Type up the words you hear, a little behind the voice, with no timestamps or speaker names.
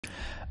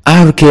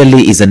R.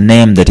 Kelly is a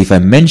name that if I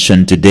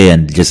mention today,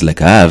 and just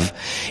like I have,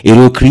 it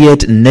will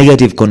create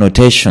negative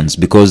connotations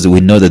because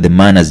we know that the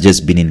man has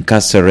just been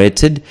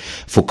incarcerated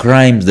for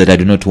crimes that I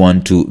do not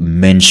want to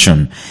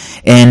mention.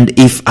 And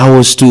if I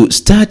was to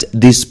start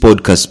this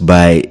podcast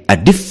by a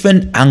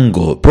different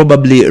angle,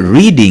 probably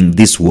reading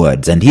these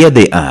words, and here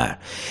they are.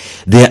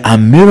 There are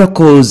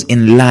miracles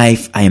in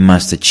life I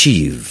must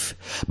achieve,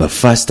 but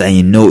first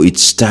I know it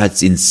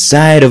starts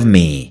inside of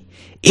me.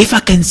 If I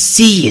can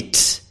see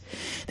it,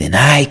 then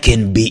I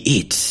can be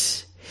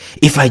it.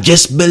 If I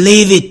just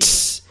believe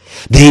it,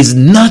 there is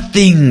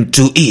nothing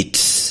to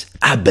it.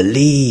 I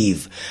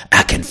believe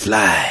I can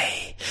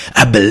fly.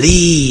 I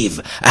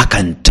believe I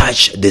can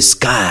touch the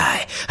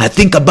sky. I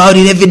think about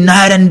it every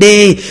night and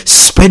day.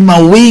 Spread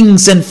my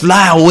wings and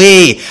fly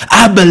away.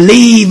 I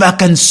believe I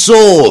can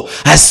soar.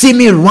 I see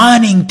me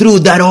running through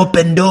that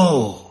open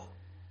door.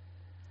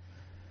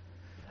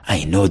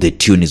 I know the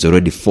tune is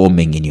already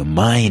forming in your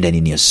mind and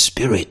in your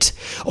spirit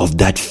of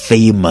that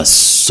famous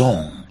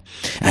song.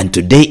 And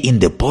today in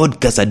the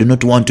podcast, I do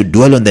not want to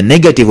dwell on the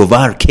negative of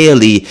R.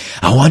 Kelly.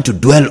 I want to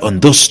dwell on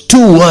those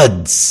two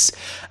words.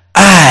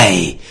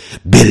 I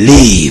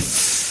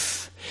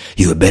believe.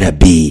 You better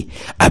be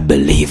a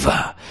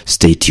believer.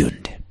 Stay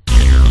tuned.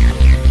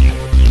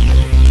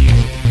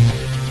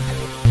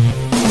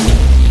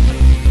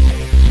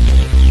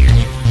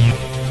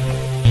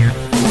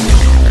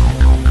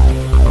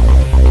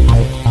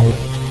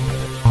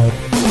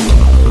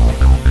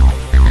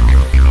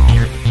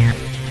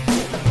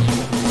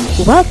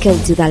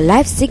 Welcome to the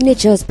Life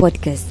Signatures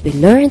podcast with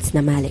Lawrence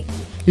Namale.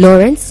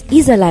 Lawrence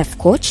is a life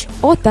coach,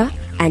 author,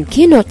 and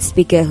keynote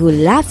speaker who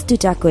loves to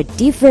tackle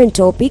different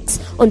topics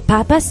on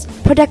purpose,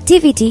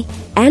 productivity,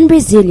 and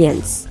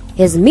resilience.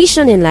 His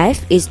mission in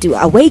life is to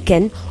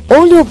awaken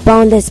all your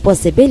boundless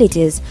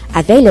possibilities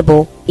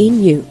available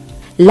in you.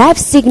 Life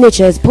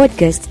Signatures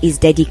podcast is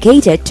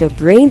dedicated to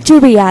bring to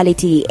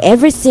reality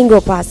every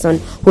single person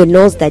who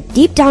knows that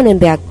deep down in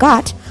their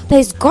gut,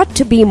 there's got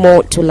to be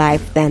more to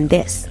life than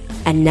this.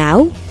 And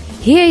now,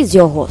 here is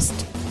your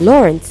host,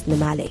 Lawrence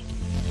Namale.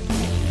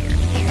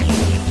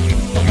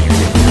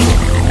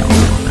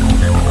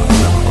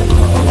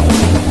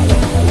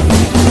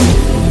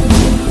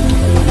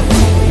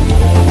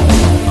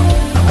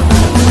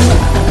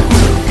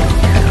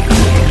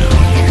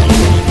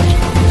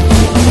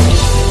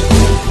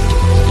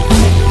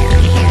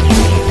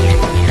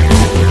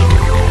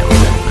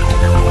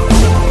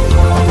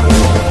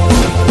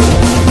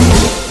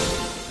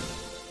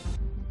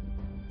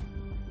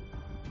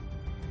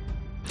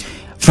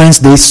 Friends,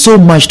 there is so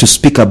much to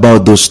speak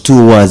about those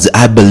two words,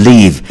 I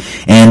believe.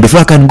 And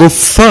before I can go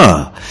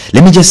far,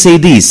 let me just say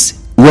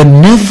this.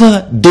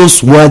 Whenever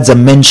those words are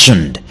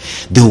mentioned,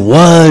 the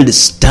world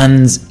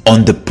stands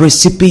on the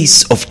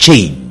precipice of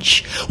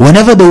change.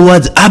 Whenever the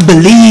words I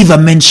believe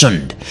are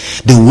mentioned,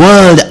 the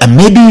world and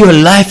maybe your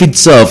life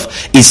itself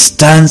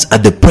stands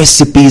at the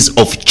precipice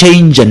of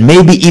change and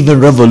maybe even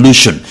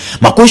revolution.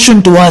 My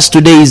question to us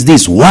today is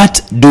this: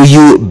 what do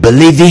you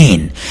believe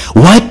in?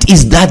 What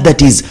is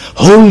that is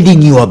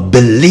holding your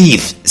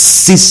belief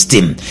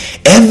system?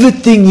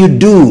 Everything you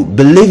do,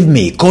 believe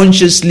me,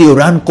 consciously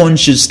or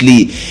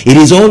unconsciously, it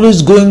is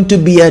always going to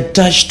be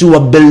attached to a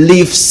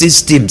belief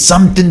system,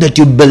 something that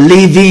you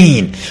believe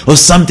in or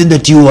something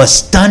that you are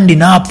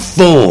standing up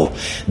for.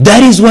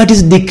 That is what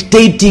is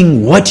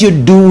dictating what you're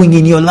doing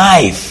in your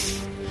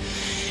life.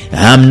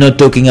 I'm not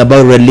talking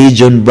about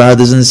religion,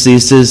 brothers and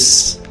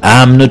sisters.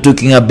 I'm not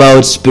talking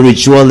about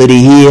spirituality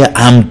here.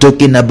 I'm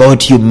talking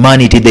about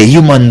humanity. The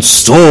human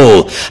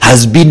soul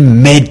has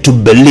been made to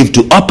believe,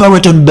 to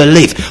operate on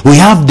belief. We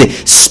have the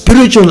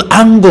spiritual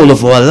angle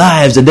of our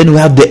lives, and then we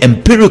have the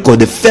empirical,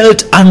 the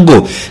felt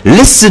angle.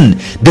 Listen,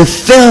 the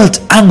felt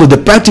angle, the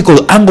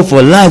practical angle for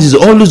our lives is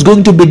always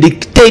going to be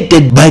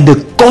dictated by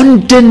the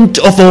content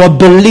of our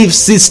belief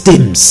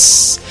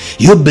systems.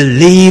 You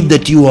believe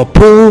that you are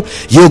poor,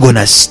 you're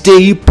gonna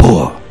stay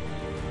poor.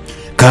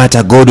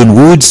 Carter Gordon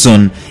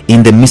Woodson,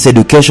 in the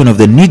Miseducation of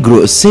the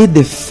Negro, said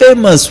the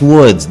famous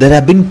words that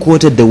have been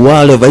quoted the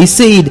world over. He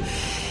said,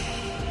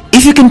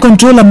 if you can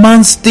control a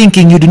man's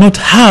thinking, you do not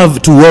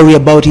have to worry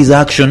about his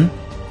action.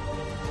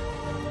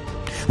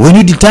 When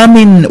you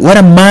determine what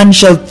a man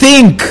shall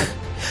think,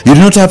 you do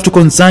not have to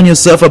concern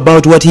yourself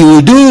about what he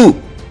will do.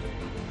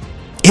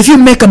 If you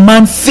make a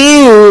man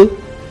feel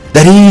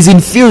that he is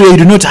inferior, you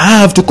do not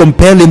have to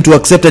compel him to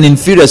accept an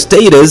inferior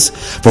status,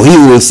 for he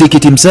will seek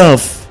it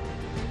himself.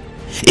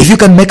 If you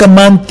can make a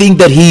man think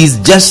that he is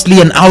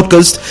justly an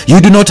outcast, you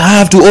do not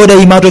have to order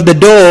him out of the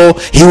door.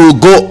 He will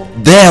go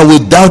there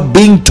without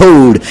being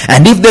told.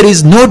 And if there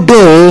is no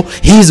door,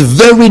 his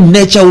very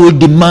nature will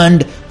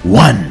demand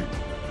one.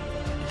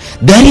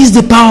 That is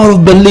the power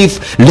of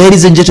belief,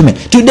 ladies and gentlemen.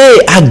 Today,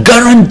 I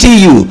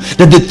guarantee you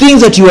that the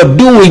things that you are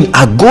doing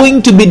are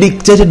going to be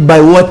dictated by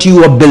what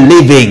you are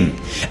believing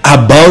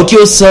about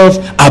yourself,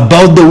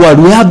 about the world.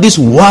 We have these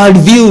world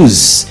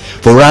views.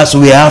 For us,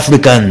 we are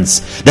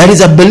Africans. That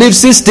is a belief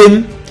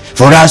system.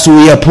 For us,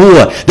 we are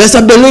poor. That's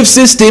a belief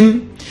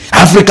system.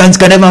 Africans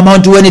can never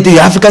amount to anything.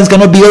 Africans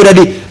cannot be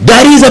orderly.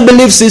 That is a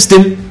belief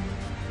system.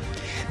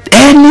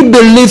 Any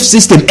belief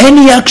system,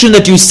 any action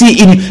that you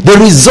see in the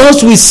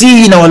results we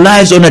see in our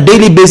lives on a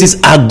daily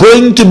basis are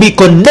going to be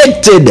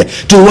connected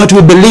to what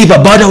we believe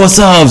about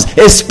ourselves,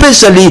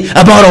 especially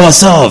about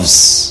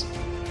ourselves.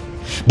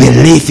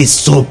 Belief is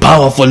so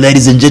powerful,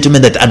 ladies and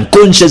gentlemen, that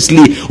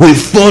unconsciously we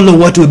follow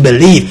what we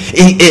believe.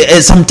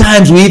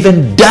 Sometimes we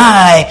even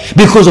die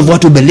because of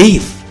what we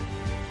believe.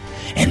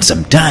 And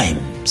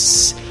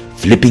sometimes,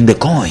 flipping the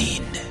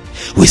coin,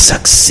 we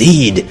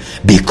succeed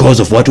because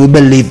of what we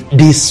believe,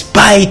 in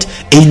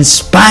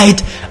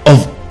spite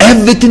of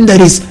everything that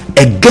is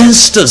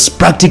against us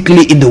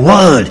practically in the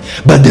world.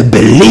 But the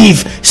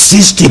belief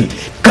system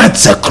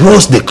cuts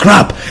across the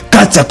crap,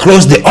 cuts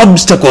across the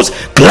obstacles,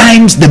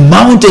 climbs the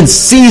mountains,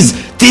 sees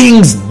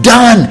things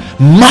done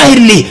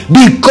mightily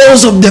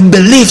because of the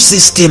belief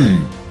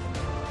system.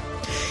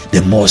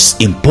 The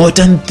most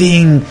important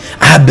thing,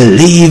 I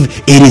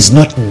believe, it is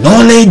not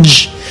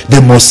knowledge.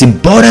 The most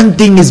important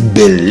thing is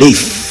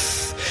belief.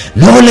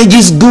 Knowledge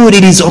is good,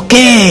 it is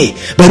okay,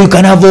 but you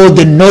can have all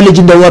the knowledge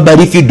in the world, but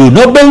if you do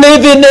not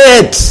believe in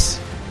it,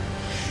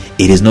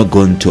 it is not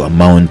going to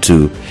amount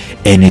to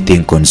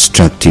anything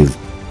constructive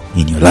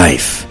in your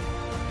life.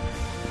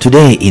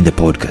 Today in the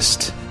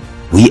podcast,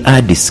 we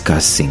are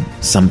discussing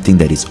something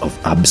that is of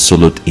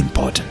absolute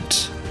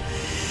importance.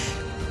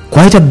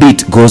 Quite a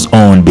bit goes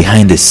on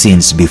behind the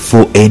scenes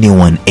before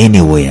anyone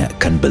anywhere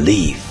can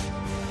believe.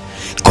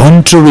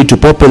 Contrary to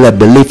popular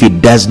belief,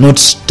 it does not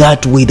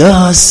start with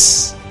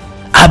us.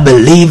 I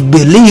believe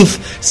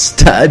belief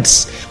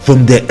starts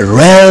from the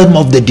realm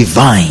of the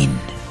divine.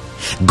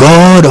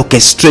 God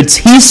orchestrates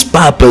his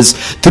purpose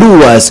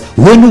through us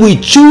when we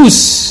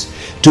choose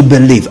to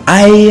believe.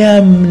 I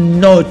am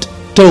not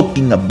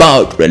talking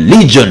about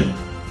religion,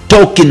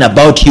 talking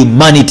about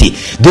humanity.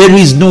 There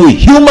is no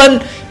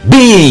human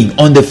being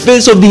on the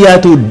face of the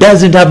earth who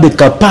doesn't have the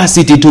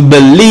capacity to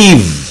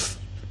believe.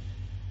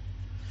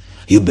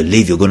 You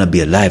believe you're going to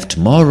be alive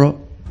tomorrow,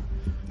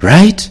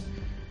 right?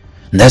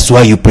 And that's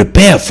why you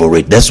prepare for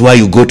it. That's why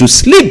you go to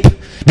sleep,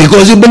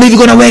 because you believe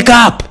you're going to wake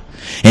up.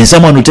 And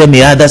someone will tell me,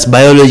 that's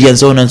biology and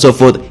so on and so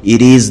forth.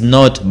 It is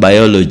not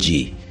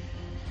biology,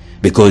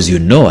 because you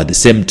know at the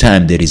same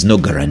time there is no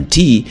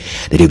guarantee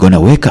that you're going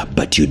to wake up,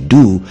 but you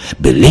do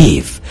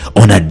believe.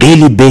 On a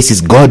daily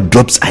basis, God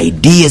drops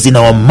ideas in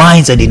our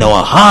minds and in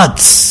our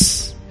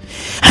hearts,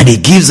 and he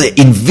gives an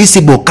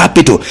invisible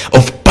capital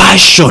of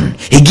passion.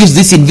 He gives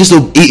this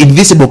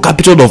invisible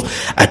capital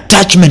of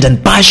attachment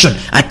and passion,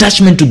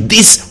 attachment to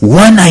this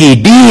one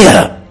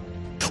idea.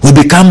 We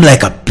become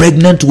like a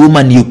pregnant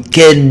woman. You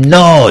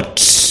cannot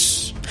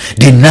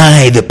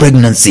deny the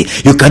pregnancy.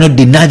 You cannot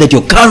deny that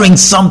you're carrying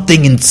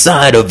something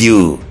inside of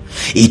you.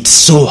 It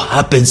so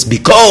happens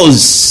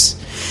because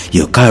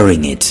you're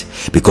carrying it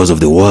because of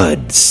the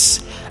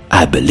words,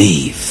 I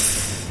believe.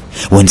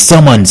 When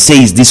someone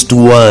says these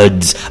two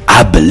words,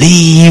 I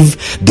believe,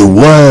 the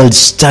world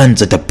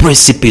stands at a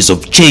precipice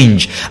of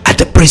change, at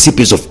a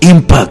precipice of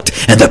impact,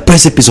 and the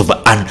precipice of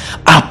a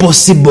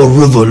possible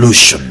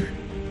revolution.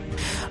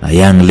 A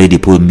young lady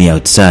pulled me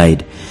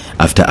outside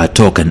after a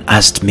talk and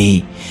asked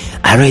me,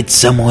 I read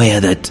somewhere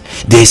that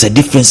there is a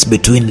difference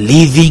between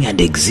living and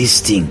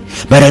existing,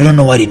 but I don't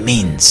know what it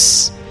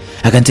means.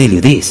 I can tell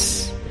you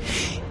this: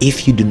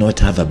 if you do not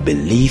have a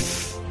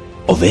belief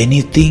of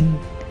anything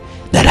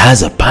that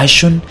has a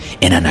passion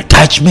and an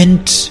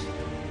attachment,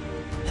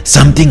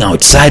 something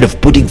outside of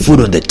putting food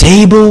on the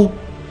table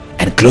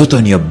and clothes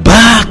on your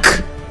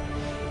back,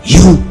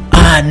 you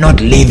are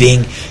not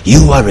living,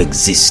 you are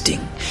existing.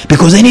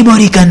 Because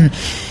anybody can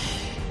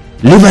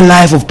live a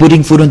life of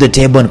putting food on the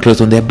table and clothes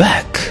on their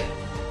back.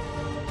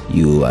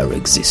 You are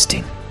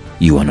existing.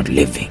 You are not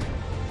living.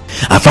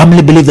 I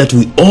firmly believe that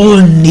we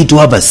all need to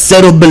have a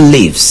set of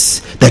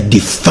beliefs that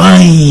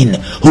define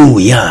who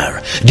we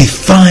are,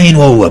 define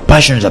what we're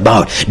passionate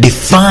about,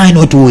 define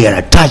what we are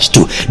attached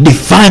to,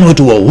 define what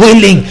we're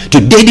willing to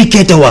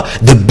dedicate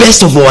the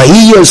best of our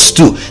years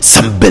to,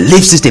 some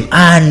belief system.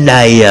 And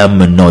I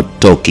am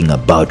not talking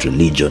about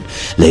religion,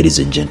 ladies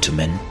and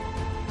gentlemen.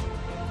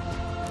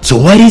 So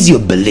what is your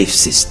belief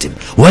system?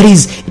 What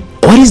is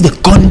the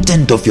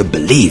content of your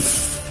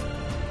belief?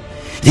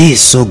 This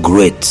is so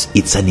great.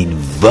 It's an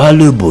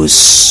invaluable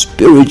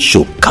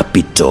spiritual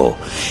capital.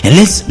 And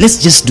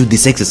let's just do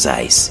this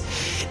exercise.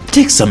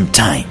 Take some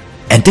time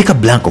and take a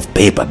blank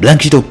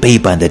sheet of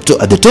paper, and at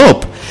the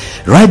top,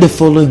 write the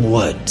following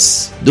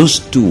words. Those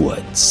two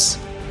words.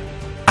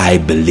 I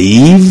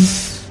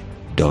believe ...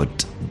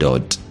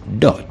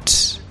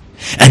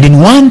 And in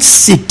one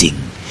sitting,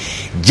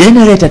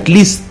 generate at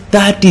least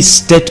 30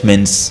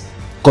 statements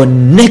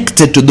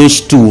connected to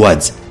those two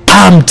words.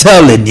 I'm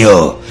telling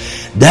you,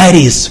 that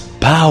is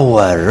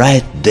power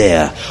right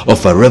there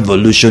of a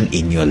revolution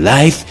in your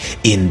life,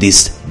 in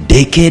this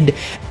decade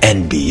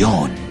and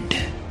beyond.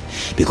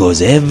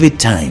 Because every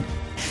time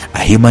a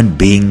human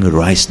being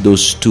writes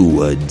those two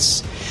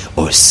words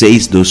or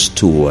says those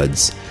two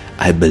words,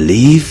 I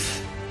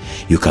believe,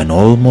 you can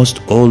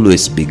almost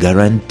always be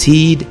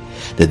guaranteed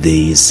that there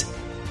is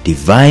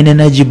divine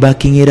energy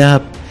backing it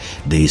up,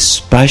 there is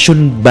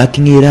passion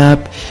backing it up,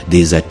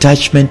 there is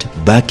attachment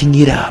backing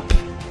it up.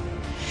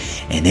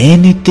 And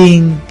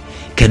anything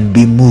can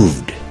be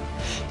moved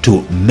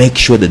to make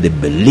sure that the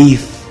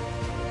belief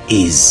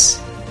is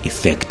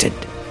effected.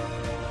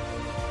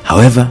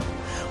 However,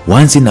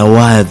 once in a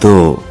while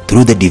though,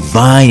 through the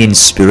divine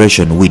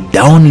inspiration, we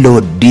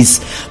download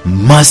this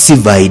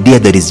massive idea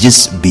that is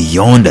just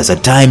beyond us.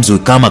 At times we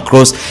come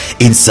across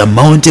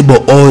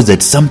insurmountable odds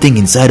that something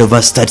inside of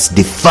us starts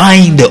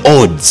defying the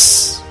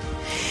odds.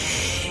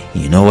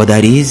 You know what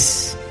that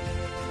is?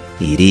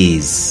 It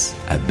is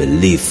a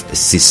belief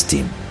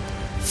system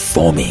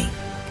forming.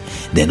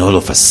 Then all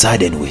of a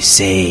sudden we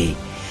say,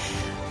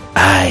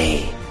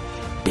 I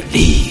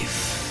believe.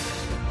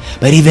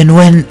 But even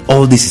when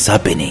all this is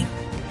happening,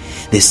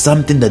 there's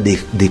something that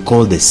they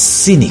call the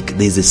cynic.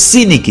 There's a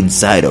cynic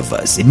inside of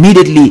us.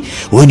 Immediately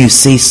when you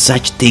say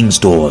such things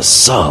to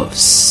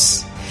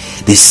ourselves,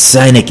 this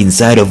cynic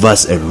inside of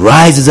us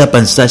rises up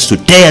and starts to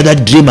tear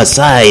that dream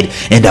aside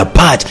and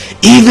apart,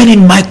 even in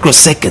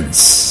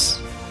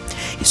microseconds.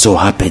 It so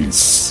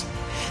happens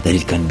that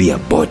it can be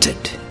aborted.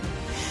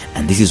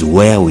 And this is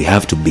where we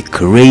have to be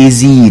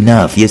crazy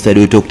enough.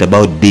 Yesterday we talked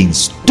about being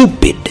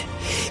stupid.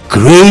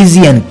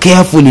 Crazy and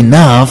careful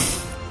enough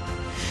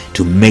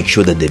to make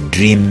sure that the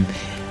dream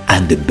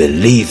and the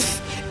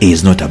belief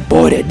is not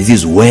aborted. This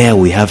is where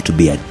we have to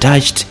be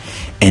attached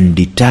and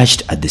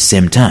detached at the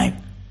same time.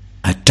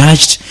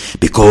 Attached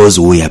because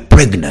we are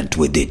pregnant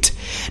with it.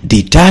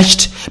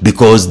 Detached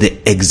because the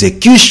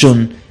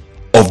execution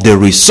of the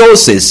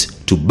resources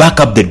to back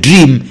up the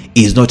dream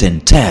is not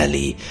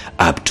entirely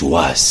up to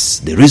us.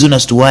 The reason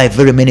as to why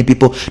very many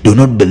people do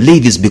not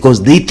believe is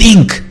because they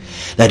think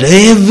that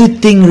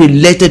everything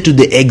related to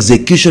the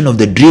execution of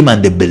the dream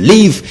and the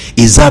belief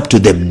is up to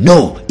them.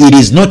 No, it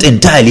is not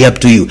entirely up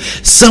to you.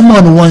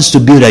 Someone wants to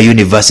build a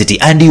university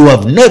and you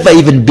have never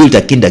even built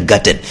a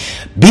kindergarten.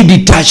 Be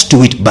detached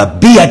to it, but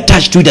be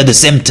attached to it at the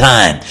same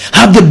time.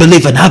 Have the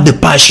belief and have the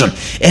passion.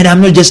 And I'm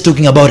not just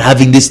talking about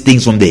having these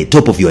things from the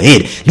top of your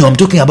head. No, I'm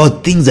talking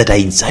about things that are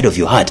inside of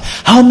your heart.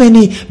 How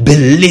many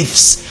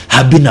beliefs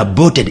have been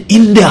aborted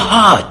in the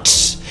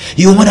heart?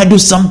 You want to do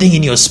something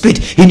in your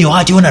spirit, in your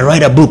heart. You want to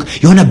write a book.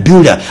 You want to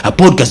build a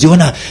podcast. You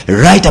want to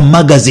write a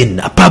magazine,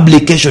 a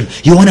publication.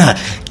 You want to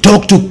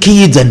talk to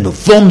kids and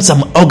form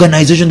some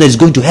organization that is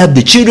going to help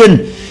the children.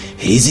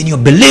 It is in your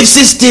belief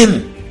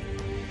system.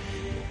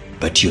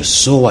 But you're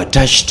so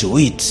attached to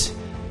it,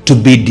 to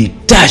be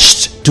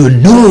detached, to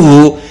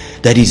know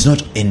that it's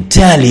not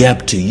entirely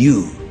up to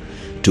you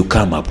to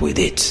come up with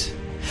it.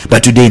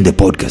 But today in the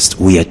podcast,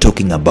 we are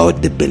talking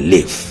about the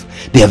belief.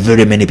 There are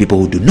very many people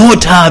who do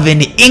not have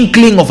any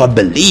inkling of a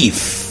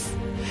belief.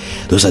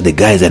 Those are the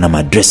guys that I'm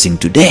addressing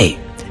today.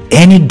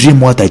 Any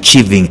dream worth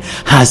achieving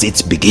has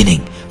its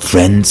beginning.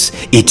 Friends,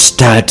 it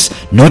starts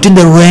not in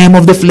the realm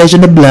of the flesh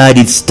and the blood.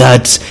 It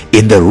starts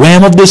in the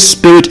realm of the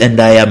spirit. And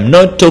I am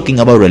not talking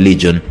about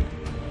religion.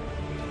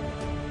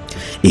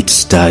 It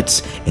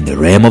starts in the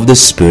realm of the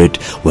spirit.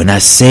 When I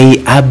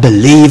say I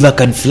believe I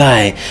can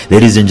fly,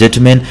 ladies and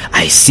gentlemen,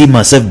 I see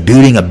myself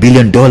building $1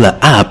 billion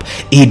app.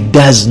 It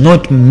does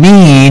not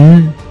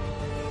mean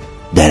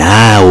that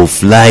I will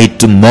fly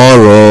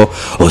tomorrow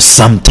or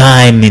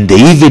sometime in the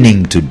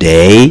evening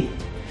today.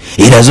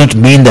 It doesn't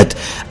mean that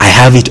I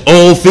have it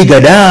all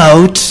figured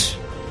out.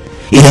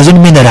 It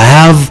doesn't mean that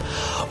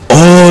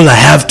all I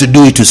have to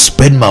do is to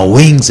spread my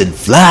wings and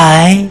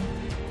fly.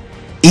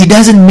 It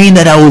doesn't mean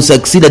that I will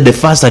succeed at the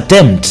first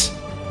attempt.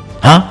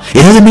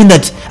 It doesn't mean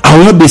that I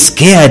will not be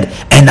scared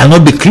and I'll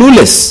not be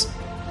clueless.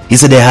 He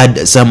said, I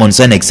had someone,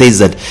 Sinek says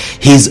that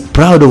he's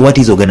proud of what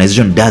his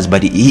organization does,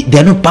 but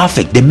they're not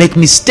perfect. They make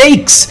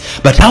mistakes.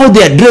 But how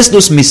they address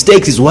those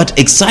mistakes is what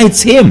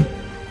excites him.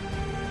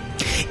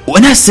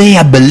 When I say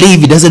I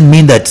believe, it doesn't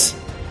mean that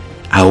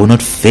I will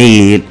not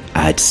fail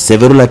at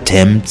several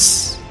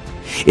attempts.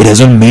 It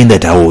doesn't mean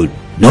that I will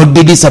not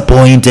be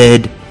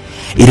disappointed.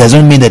 It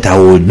doesn't mean that I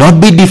will not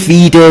be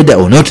defeated. I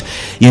will not,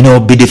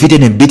 be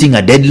defeated in beating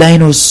a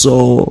deadline or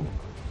so.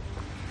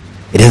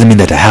 It doesn't mean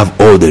that I have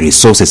all the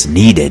resources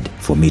needed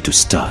for me to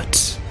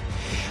start.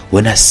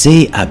 When I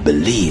say I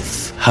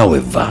believe,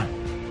 however,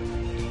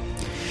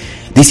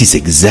 this is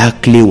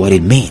exactly what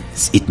it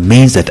means. It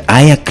means that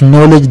I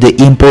acknowledge the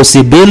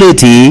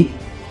impossibility,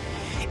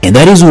 and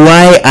that is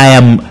why I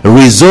am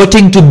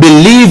resorting to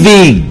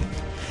believing.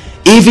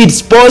 If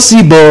it's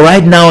possible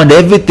right now and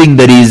everything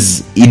that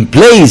is in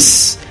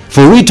place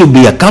for it to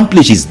be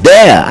accomplished is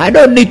there, I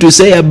don't need to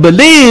say I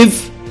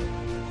believe.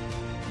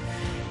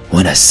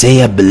 When I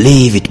say I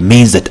believe, it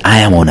means that I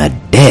am on a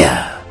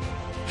dare.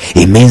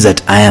 It means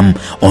that I am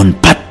on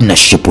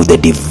partnership with the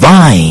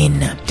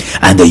divine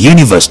and the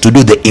universe to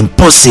do the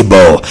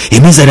impossible.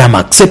 It means that I'm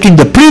accepting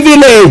the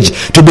privilege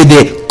to be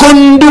the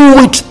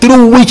conduit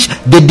through which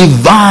the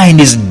divine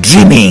is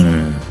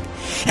dreaming,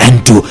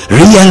 and to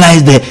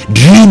realize the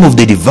dream of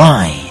the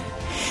divine.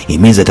 It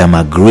means that I'm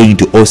agreeing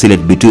to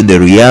oscillate between the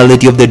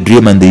reality of the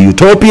dream and the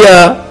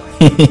utopia.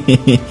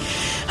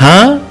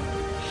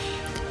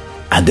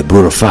 And the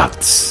broader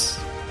facts.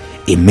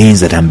 it means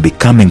that I'm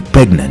becoming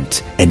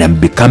pregnant and I'm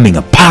becoming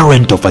a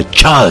parent of a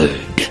child,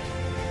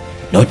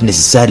 not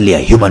necessarily a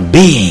human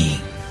being.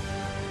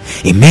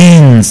 It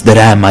means that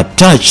I am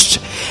attached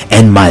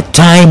and my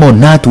time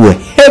on earth will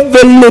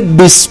heavily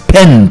be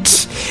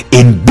spent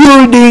in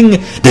building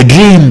the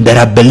dream that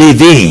I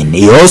believe in.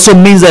 It also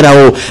means that I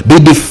will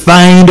be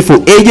defined for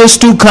ages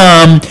to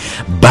come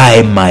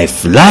by my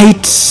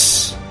flight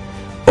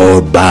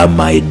or by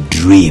my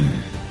dream.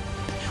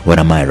 What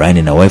am I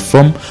running away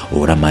from,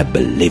 or what am I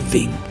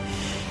believing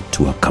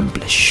to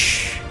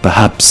accomplish?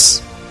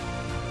 Perhaps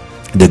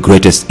the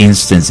greatest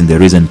instance in the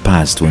recent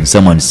past when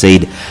someone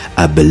said,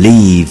 I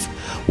believe,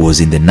 was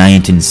in the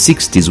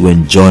 1960s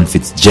when John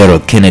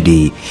Fitzgerald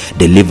Kennedy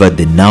delivered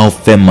the now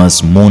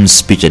famous moon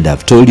speech, and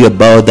I've told you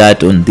about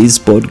that on this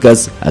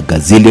podcast a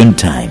gazillion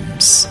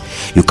times.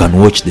 You can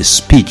watch the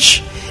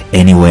speech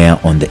anywhere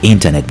on the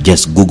internet.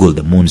 Just Google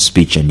the moon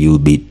speech and you'll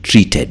be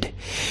treated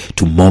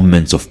to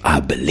moments of I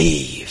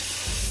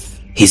believe.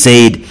 He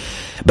said,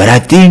 but I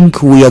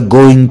think we are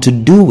going to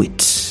do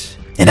it,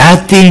 and I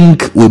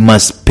think we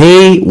must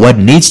pay what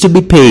needs to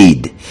be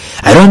paid.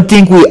 I don't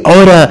think we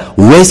ought to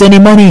waste any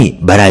money,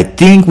 but I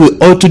think we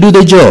ought to do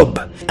the job.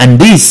 And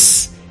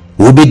this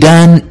will be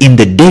done in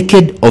the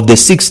decade of the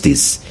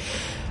 60s.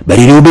 But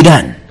it will be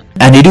done.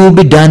 And it will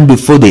be done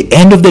before the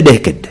end of the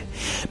decade.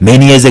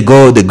 Many years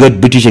ago, the great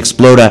British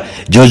explorer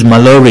George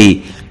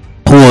Mallory,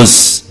 who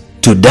was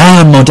to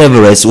die on Mount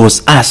Everest,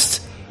 was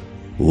asked,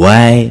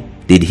 why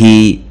did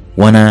he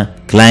want to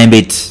climb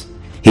it?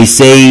 He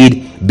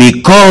said,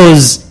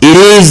 because it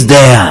is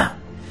there.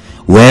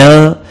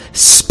 Well,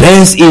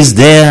 space is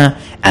there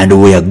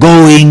and we are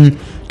going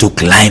to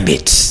climb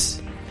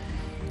it.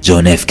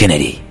 John F.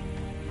 Kennedy.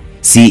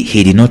 See,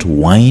 he did not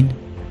whine.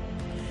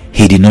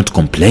 He did not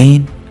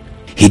complain.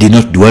 He did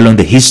not dwell on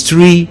the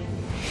history.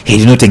 He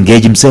did not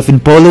engage himself in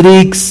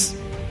politics.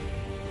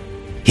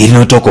 He did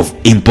not talk of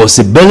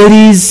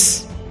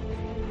impossibilities.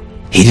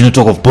 He did not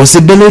talk of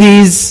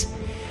possibilities.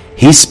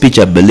 His speech,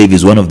 I believe,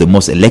 is one of the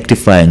most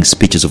electrifying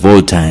speeches of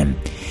all time.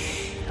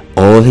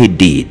 All he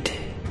did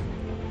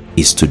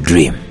is to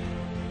dream,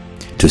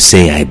 to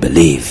say, I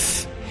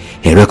believe.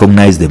 He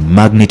recognized the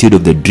magnitude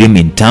of the dream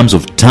in terms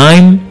of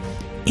time,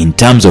 in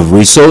terms of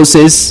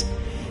resources,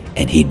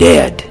 and he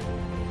dared.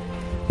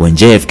 When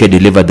JFK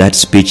delivered that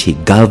speech, he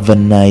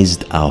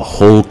galvanized our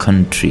whole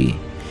country,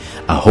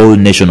 a whole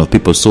nation of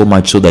people, so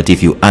much so that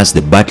if you ask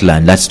the butler,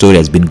 and that story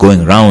has been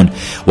going around,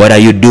 what are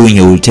you doing?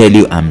 He will tell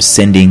you, I'm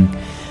sending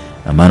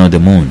a man on the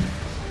moon.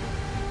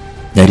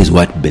 That is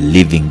what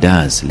believing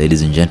does,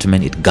 ladies and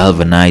gentlemen. It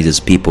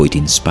galvanizes people, it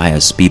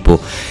inspires people,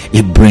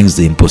 it brings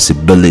the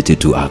impossibility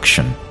to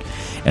action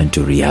and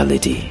to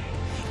reality.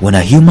 When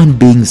a human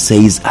being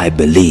says, I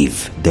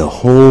believe, the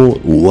whole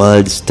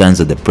world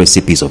stands at the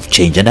precipice of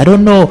change. And I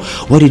don't know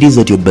what it is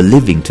that you're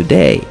believing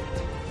today.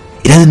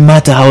 It doesn't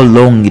matter how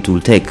long it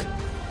will take,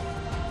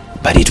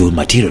 but it will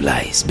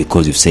materialize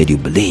because you've said you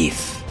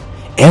believe.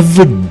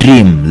 Every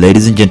dream,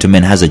 ladies and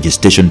gentlemen, has a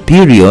gestation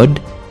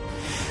period.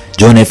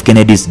 John F.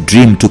 Kennedy's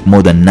dream took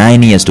more than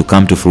 9 years to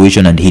come to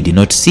fruition, and he did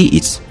not see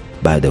it,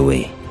 by the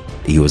way.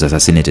 He was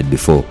assassinated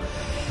before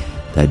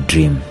that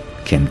dream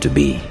came to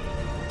be.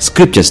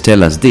 Scriptures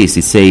tell us this.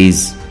 It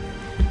says,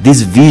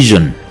 this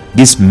vision,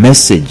 this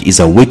message is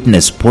a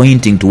witness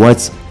pointing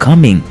towards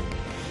coming.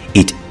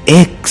 It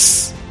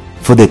aches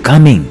for the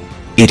coming.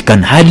 It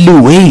can hardly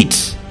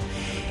wait.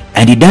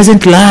 And it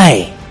doesn't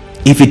lie.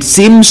 If it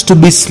seems to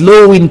be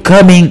slow in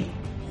coming,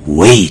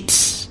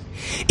 wait.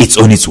 It's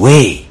on its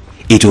way.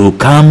 It will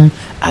come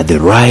at the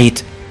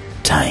right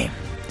time.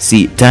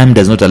 See, time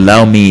does not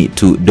allow me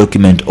to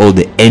document all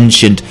the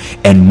ancient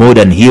and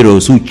modern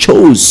heroes who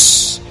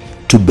chose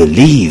to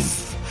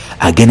believe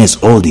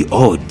against all the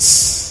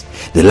odds.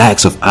 The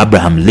likes of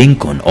Abraham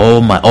Lincoln,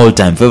 my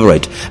all-time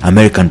favorite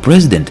American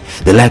president.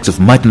 The likes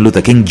of Martin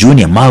Luther King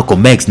Jr.,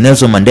 Malcolm X,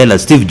 Nelson Mandela,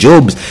 Steve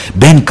Jobs,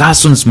 Ben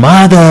Carson's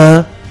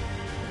mother,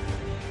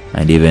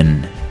 and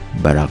even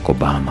Barack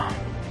Obama.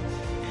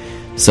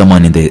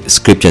 Someone in the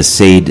scriptures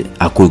said,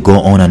 I could go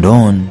on and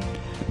on,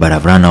 but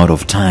I've run out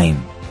of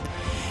time.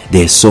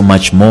 There's so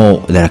much more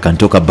that I can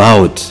talk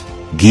about.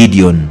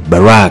 Gideon,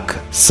 Barak,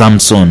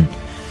 Samson,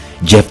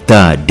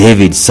 Jephthah,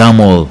 David,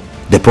 Samuel,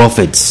 the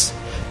prophets.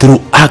 Through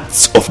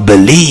acts of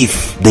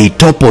belief, they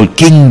toppled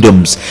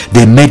kingdoms.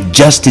 They made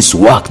justice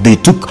work. They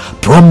took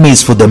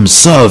promise for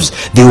themselves.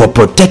 They were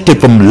protected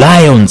from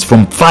lions,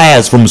 from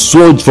fires, from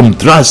swords, from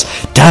thrusts,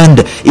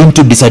 turned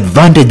into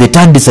disadvantage. They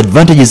turned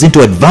disadvantages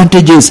into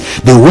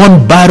advantages. They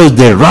won battles.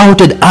 They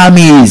routed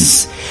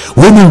armies.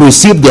 Women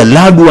received their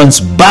loved ones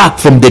back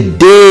from the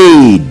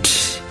dead.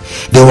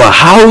 There were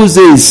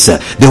houses.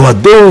 There were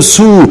those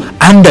who,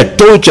 under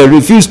torture,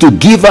 refused to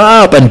give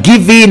up and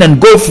give in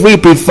and go free,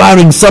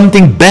 preferring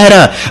something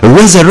better,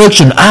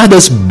 resurrection.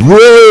 Others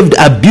braved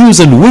abuse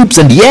and whips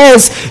and,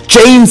 yes,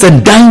 chains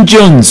and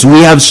dungeons.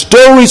 We have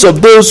stories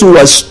of those who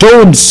were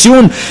stoned,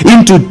 sewn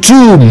into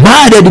two,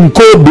 murdered in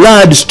cold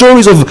blood.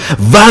 Stories of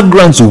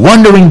vagrants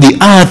wandering the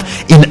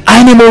earth in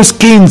animal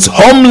skins,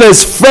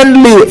 homeless,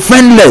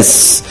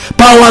 friendless,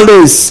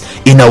 powerless,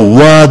 in a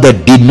world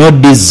that did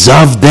not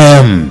deserve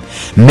them,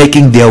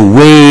 making their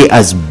way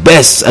as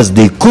best as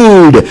they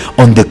could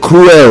on the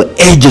cruel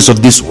edges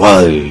of this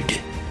world,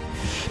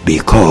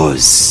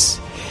 because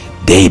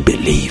they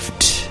believed.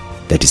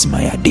 That is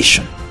my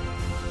addition.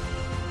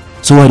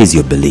 So what is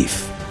your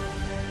belief?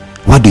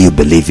 What do you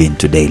believe in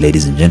today,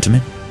 ladies and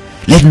gentlemen?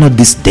 Let not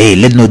this day,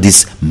 let not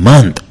this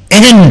month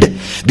end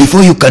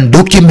before you can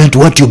document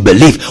what you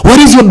believe. What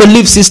is your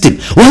belief system?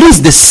 What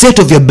is the set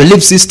of your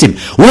belief system?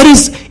 What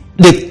is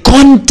the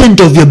content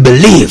of your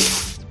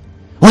belief?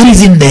 What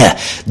is in there?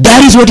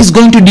 That is what is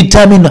going to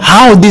determine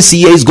how this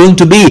year is going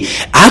to be.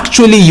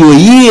 Actually, your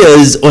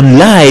years on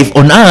life,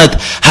 on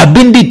earth, have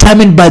been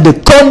determined by the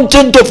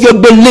content of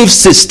your belief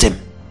system.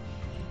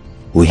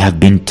 We have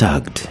been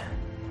tagged.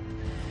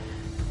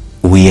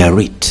 We are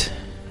it.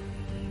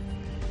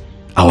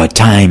 Our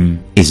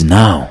time is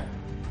now.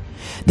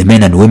 The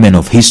men and women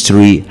of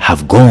history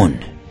have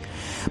gone,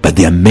 but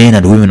they are men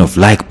and women of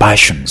like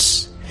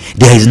passions.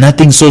 There is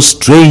nothing so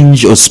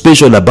strange or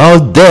special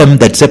about them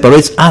that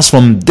separates us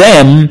from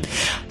them,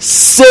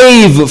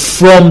 save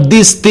from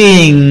this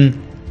thing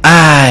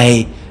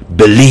I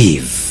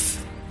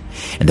believe.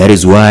 And that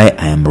is why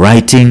I am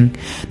writing.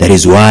 That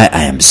is why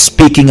I am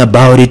speaking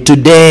about it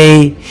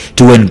today,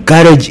 to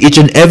encourage each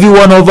and every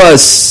one of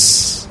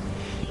us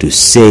to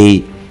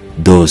say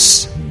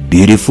those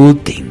beautiful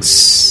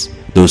things,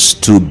 those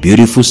two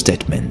beautiful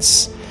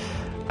statements.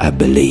 I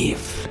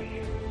believe.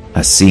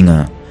 A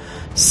singer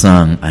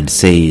sang and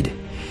said,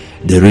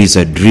 there is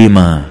a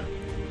dreamer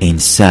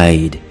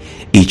inside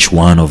each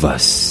one of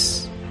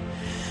us.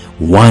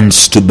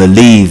 Wants to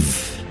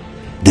believe.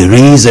 There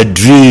is a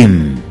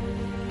dream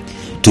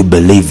to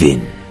believe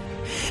in.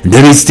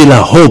 There is still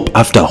a hope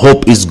after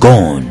hope is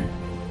gone.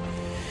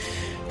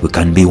 We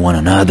can be one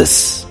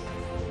another's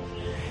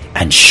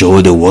and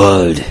show the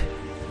world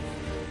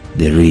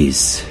there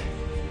is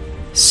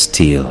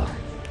still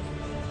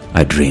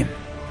a dream.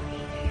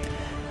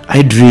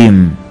 I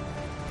dream,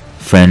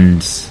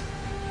 friends,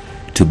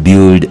 to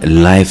build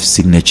life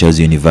signatures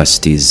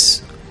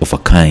universities of a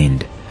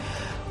kind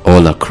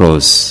all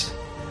across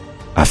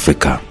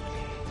Africa.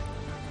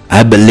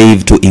 I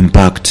believe to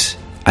impact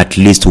at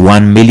least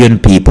 1 million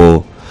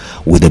people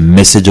with a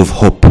message of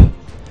hope,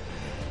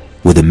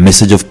 with a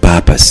message of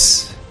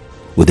purpose,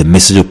 with a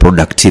message of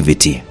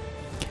productivity,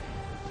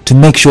 to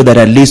make sure that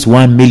at least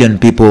 1 million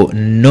people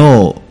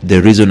know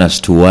the reason as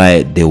to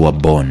why they were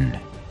born,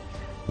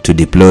 to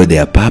deploy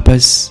their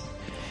purpose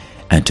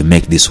and to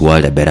make this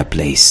world a better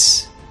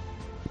place.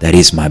 That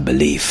is my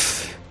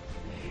belief.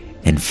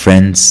 And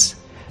friends,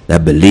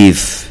 that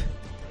belief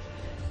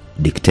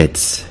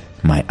dictates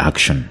my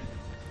action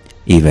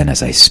even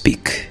as I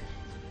speak.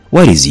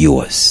 What is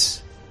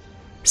yours?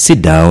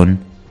 Sit down,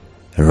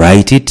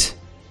 write it,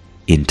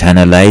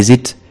 internalize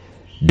it,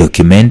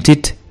 document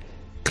it,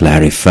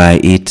 clarify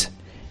it,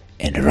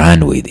 and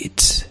run with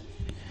it.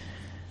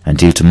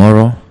 Until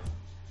tomorrow,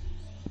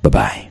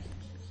 bye-bye.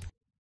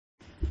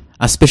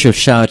 A special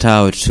shout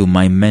out to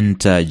my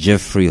mentor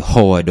Jeffrey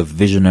Howard of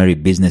Visionary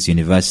Business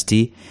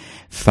University,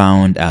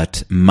 found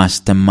at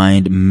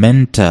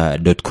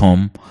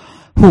mastermindmentor.com,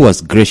 who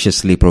has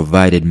graciously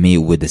provided me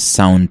with the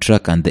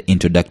soundtrack and the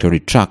introductory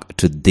track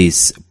to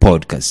this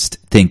podcast.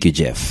 Thank you,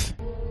 Jeff.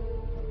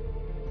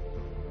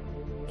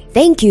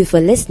 Thank you for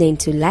listening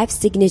to Life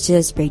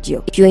Signatures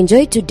Radio. If you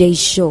enjoyed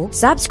today's show,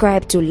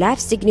 subscribe to Life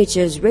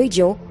Signatures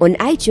Radio on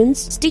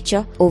iTunes,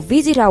 Stitcher, or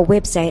visit our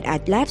website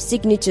at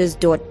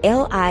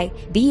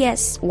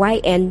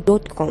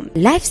lifesignatures.libsyn.com.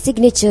 Life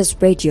Signatures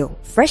Radio,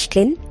 fresh,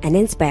 clean, and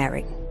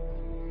inspiring.